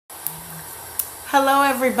Hello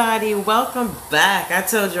everybody, welcome back. I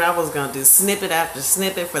told you I was going to do snippet after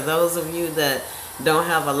snippet for those of you that don't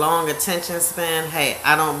have a long attention span. Hey,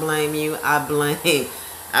 I don't blame you. I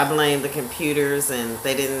blame the computers, and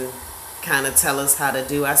they didn't kind of tell us how to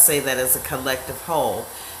do. I say that as a collective whole.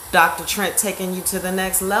 Dr. Trent taking you to the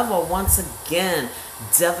next level once again.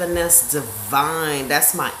 Diviness Divine.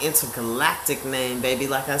 That's my intergalactic name, baby.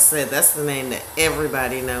 Like I said, that's the name that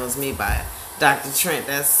everybody knows me by. Dr. Trent,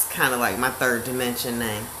 that's kind of like my third dimension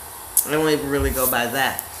name. I don't even really go by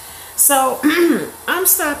that. So, I'm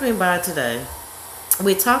stopping by today.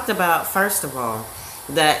 We talked about, first of all,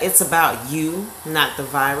 that it's about you, not the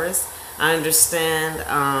virus. I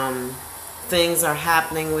understand things are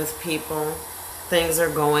happening with people. Things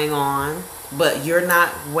are going on. But you're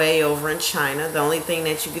not way over in China. The only thing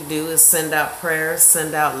that you could do is send out prayers,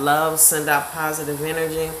 send out love, send out positive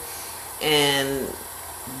energy. And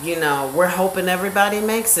you know, we're hoping everybody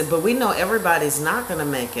makes it, but we know everybody's not going to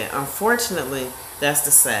make it. Unfortunately, that's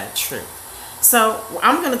the sad truth. So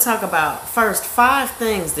I'm going to talk about first 5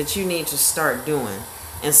 things that you need to start doing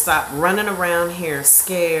and stop running around here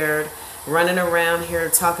scared, running around here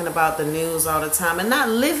talking about the news all the time and not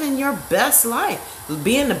living your best life,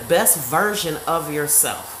 being the best version of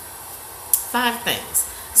yourself. 5 things.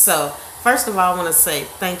 So first of all, I want to say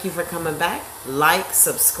thank you for coming back. Like,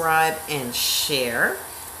 subscribe, and share.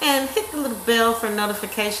 And hit the little bell for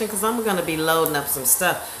notification, because I'm going to be loading up some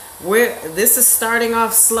stuff. This is starting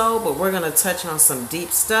off slow, but we're going to touch on some deep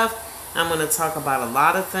stuff. I'm going to talk about a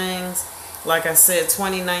lot of things. Like I said,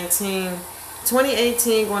 2018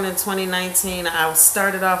 going into 2019, I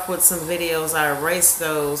started off with some videos. I erased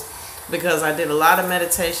those because I did a lot of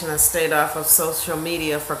meditation. I stayed off of social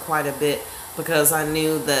media for quite a bit because I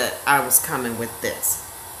knew that I was coming with this.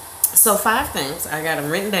 So 5 things, I got them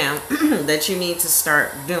written down, that you need to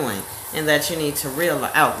start doing and that you need to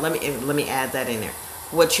realize. Oh, let me add that in there.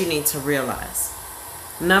 What you need to realize.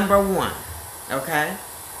 Number 1, okay?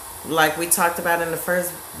 Like we talked about in the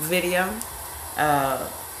first video, I'm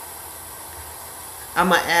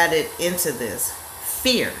going to add it into this.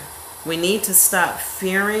 Fear. We need to stop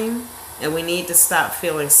fearing, and we need to stop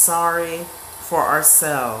feeling sorry for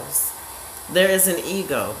ourselves. There is an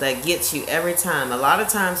ego that gets you every time. A lot of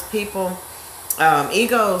times people,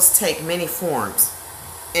 egos take many forms.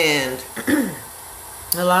 And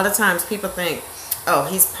a lot of times people think, oh,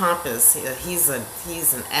 he's pompous. He's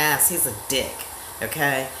an ass. He's a dick.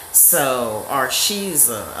 Okay? So, or she's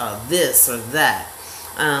a this or that.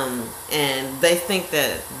 And they think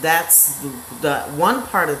that that's the one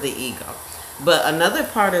part of the ego. But another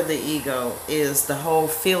part of the ego is the whole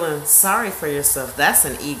feeling sorry for yourself. That's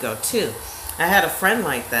an ego too. I had a friend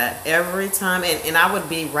like that every time, and I would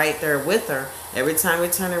be right there with her every time we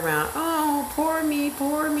turn around. Oh, poor me,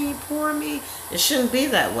 poor me, poor me. It shouldn't be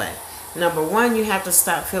that way. Number 1, you have to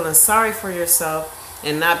stop feeling sorry for yourself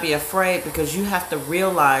and not be afraid, because you have to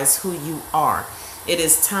realize who you are. It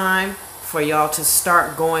is time for y'all to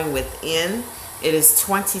start going within. It is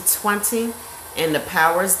 2020, and the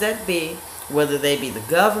powers that be, whether they be the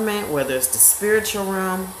government, whether it's the spiritual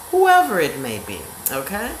realm, whoever it may be,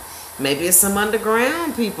 okay? Maybe it's some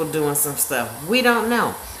underground people doing some stuff. We don't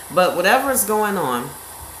know. But whatever is going on,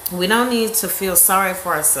 we don't need to feel sorry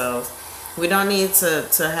for ourselves. We don't need to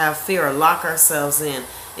have fear or lock ourselves in.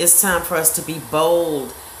 It's time for us to be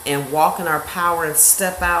bold and walk in our power and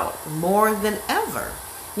step out more than ever.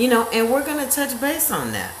 You know, and we're going to touch base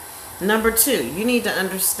on that. Number 2, you need to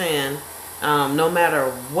understand, no matter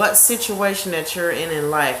what situation that you're in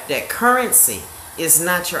life, that currency is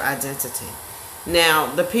not your identity. Now,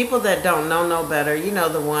 the people that don't know no better, you know,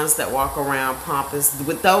 the ones that walk around pompous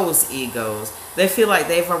with those egos, they feel like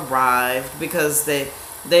they've arrived because they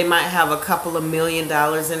might have a couple of $1 million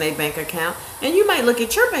in their bank account, and you might look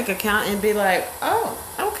at your bank account and be like, oh,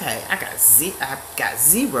 okay, I got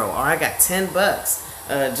 0, or I got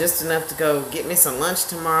 $10, just enough to go get me some lunch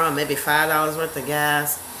tomorrow, maybe $5 worth of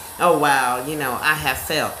gas. Oh wow, you know, I have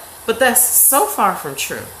failed. But that's so far from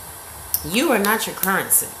true. You are not your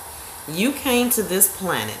currency. You came to this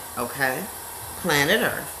planet, okay, planet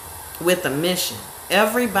Earth, with a mission.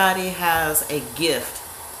 Everybody has a gift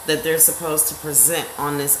that they're supposed to present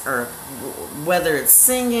on this earth, whether it's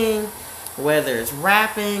singing, whether it's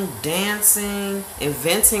rapping, dancing,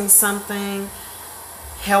 inventing something,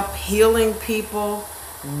 help healing people,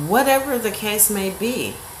 whatever the case may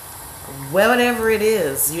be. Whatever it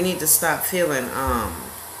is, you need to stop feeling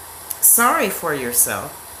sorry for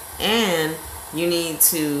yourself, and you need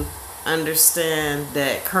to understand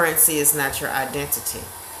that currency is not your identity.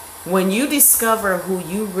 When you discover who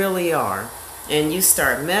you really are and you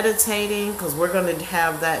start meditating, because we're going to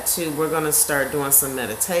have that too. We're going to start doing some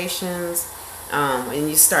meditations. and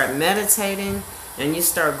you start meditating and you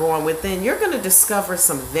start going within, you're going to discover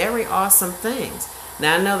some very awesome things.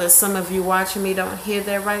 Now, I know that some of you watching me don't hear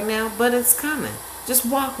that right now, but it's coming. Just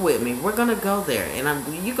walk with me. We're going to go there, and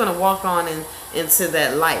you're going to walk on into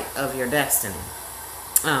that light of your destiny.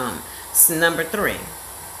 So number 3,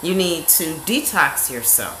 you need to detox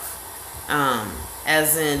yourself.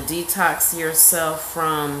 As in detox yourself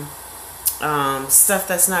from stuff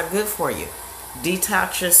that's not good for you.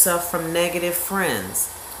 Detox yourself from negative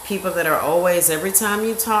friends. People that are always, every time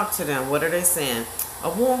you talk to them, what are they saying? A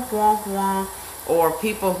wonk, wonk, wonk. Or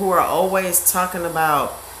people who are always talking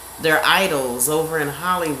about their idols over in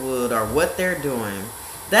Hollywood or what they're doing.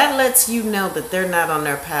 That lets you know that they're not on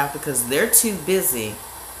their path because they're too busy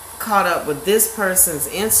caught up with this person's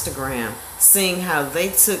Instagram, seeing how they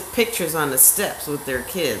took pictures on the steps with their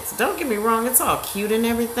kids. Don't get me wrong, it's all cute and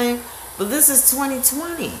everything, but this is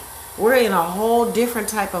 2020. We're in a whole different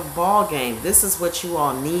type of ball game. This is what you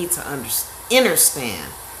all need to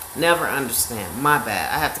understand. Never understand. My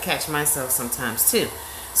bad. I have to catch myself sometimes too.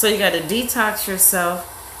 So you got to detox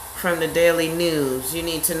yourself from the daily news. You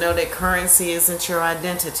need to know that currency isn't your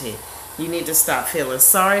identity. You need to stop feeling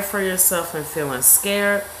sorry for yourself and feeling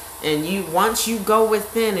scared. And once you go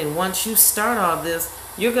within and once you start all this,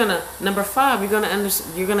 you're gonna, number 5, you're gonna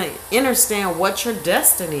understand what your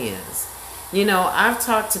destiny is. You know, I've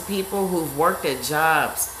talked to people who've worked at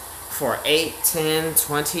jobs for 8, 10,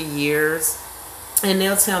 20 years, and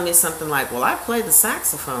they'll tell me something like, well, I played the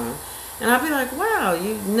saxophone. And I'll be like, wow,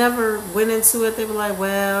 you never went into it? They were like,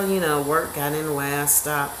 well, you know, work got in the way, I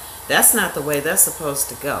stopped. That's not the way that's supposed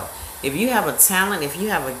to go. If you have a talent, if you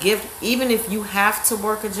have a gift, even if you have to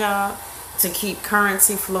work a job to keep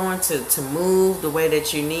currency flowing, to move the way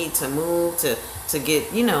that you need to move, to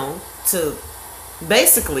get, you know, to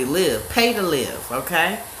basically live, pay to live,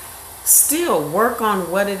 okay? Still work on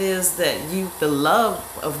what it is that the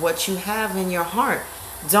love of what you have in your heart.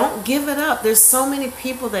 Don't give it up. There's so many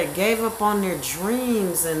people that gave up on their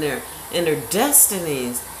dreams and their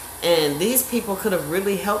destinies. And these people could have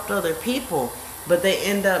really helped other people, but they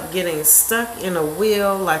end up getting stuck in a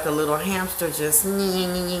wheel like a little hamster, just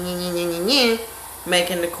making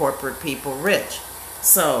the corporate people rich.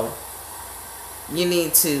 So you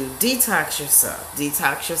need to detox yourself.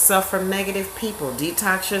 Detox yourself from negative people.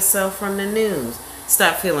 Detox yourself from the news.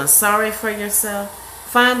 Stop feeling sorry for yourself.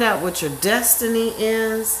 Find out what your destiny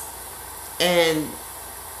is. And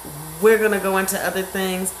we're going to go into other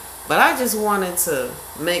things. But I just wanted to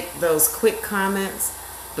make those quick comments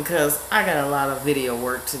because I got a lot of video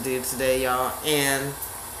work to do today, y'all. And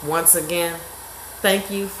once again,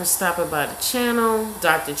 thank you for stopping by the channel.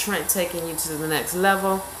 Dr. Trent taking you to the next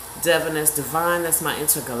level. Devin is Divine. That's my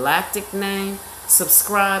intergalactic name.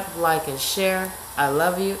 Subscribe, like, and share. I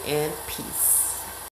love you and peace.